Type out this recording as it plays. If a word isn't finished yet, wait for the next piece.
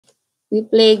We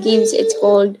play games. It's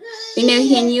called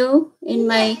Pinohinyo. In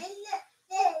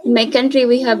my country,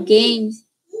 we have games.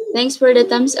 Thanks for the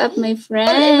thumbs up, my friend.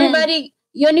 Everybody,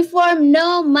 uniform,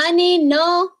 no. Money,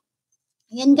 no.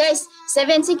 Ayan, guys.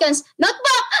 7 seconds.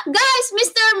 Notebook! Guys,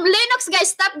 Mr. Linux, guys.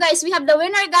 Stop, guys. We have the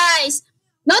winner, guys.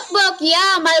 Notebook,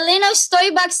 yeah.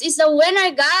 MyLinuxToyBox is the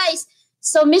winner, guys.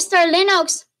 So, Mr.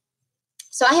 Linux.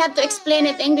 So, I have to explain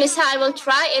it in English. I will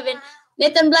try even.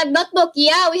 Little Black Notebook,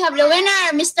 yeah, we have the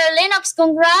winner. Mr. Linux,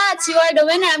 congrats. You are the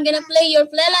winner. I'm going to play your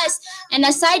playlist. And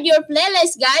aside your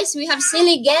playlist, guys, we have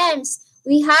silly games.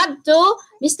 We have to.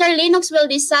 Mr. Linux will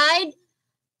decide.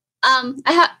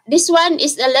 This one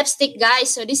is the lipstick, guys.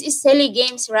 So this is silly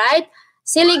games, right?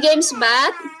 Silly games,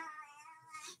 but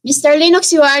Mr.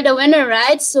 Linux, you are the winner,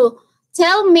 right? So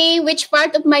tell me which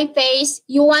part of my face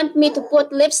you want me to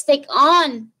put lipstick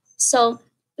on. So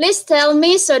please tell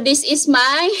me. So this is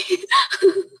my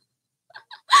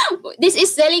this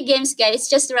is silly games, guys.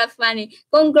 Just rough funny.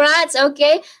 Congrats,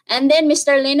 okay? And then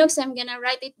Mr. Linux, I'm gonna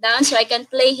write it down so I can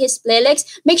play his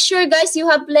playlist. Make sure, guys, you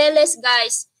have playlist,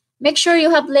 guys. Make sure you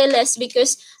have playlist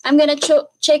because I'm gonna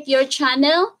check your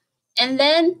channel and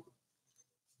then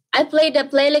I play the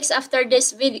playlist after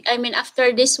this video. I mean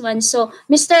after this one. So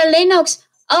Mr. Linux,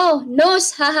 oh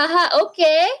nose, ha.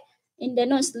 Okay. In the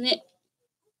nose,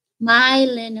 my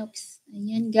Linux.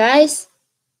 Ayan, guys.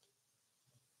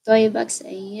 Toybox,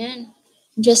 ayan.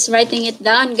 Just writing it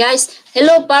down, guys.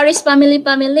 Hello, Paris family.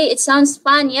 It sounds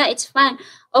fun. Yeah, it's fun.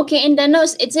 Okay, in the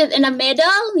nose, is it in the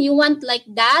middle? You want like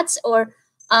dots or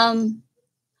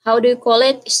how do you call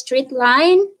it? Straight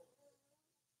line?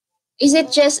 Is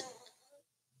it just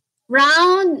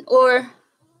round or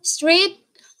straight?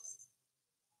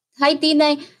 Hi,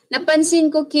 Tinay.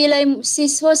 Napansin ko kilay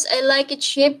sis host. I like it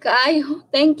shape kaayo.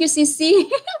 Thank you, Sisi.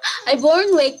 I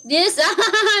born like this.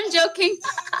 I'm joking.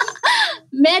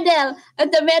 Middle.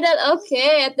 At the middle.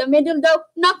 Okay. At the middle daw.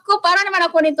 Nako, para naman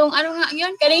ako nitong ano nga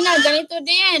yun. Kanina, ganito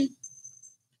din.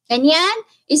 Ganyan?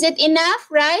 Is it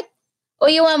enough, right? Or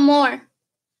you want more?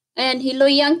 And hello,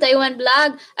 Young Taiwan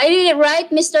Vlog. I did it right,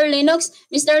 Mr. Linux.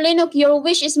 Mr. Linux, your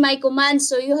wish is my command.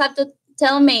 So you have to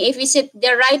tell me if is it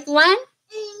the right one.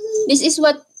 This is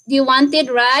what you wanted,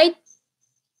 right?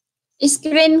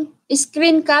 Screen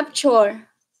capture.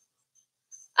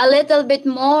 A little bit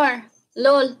more.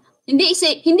 Lol. Hindi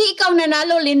ikaw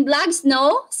nanalo, Lin Vlogs,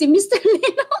 no? Si Mr.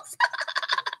 Linux.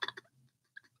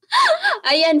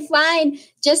 Ayan, fine.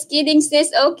 Just kidding,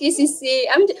 sis. Okay, sisi.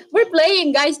 We're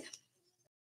playing, guys.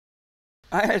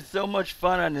 I had so much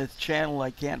fun on this channel,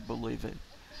 I can't believe it.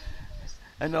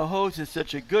 And the host is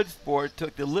such a good sport,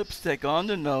 took the lipstick on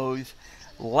the nose,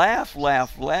 laugh all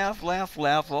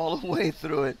the way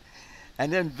through it,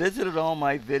 and then visited all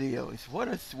my videos. What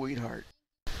a sweetheart.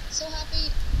 So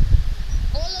happy.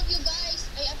 All of you guys,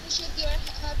 I appreciate your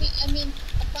having,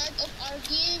 a part of our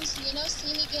games,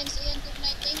 silly games. Ayan, good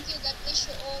night. Thank you. God bless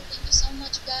you all. Thank you so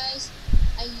much, guys.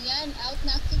 Ayan, out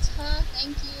na kids, ha?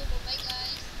 Thank you. Bye-bye,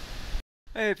 guys.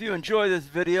 Hey, if you enjoy this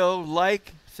video,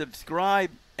 like,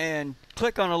 subscribe, and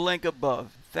click on the link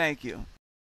above. Thank you.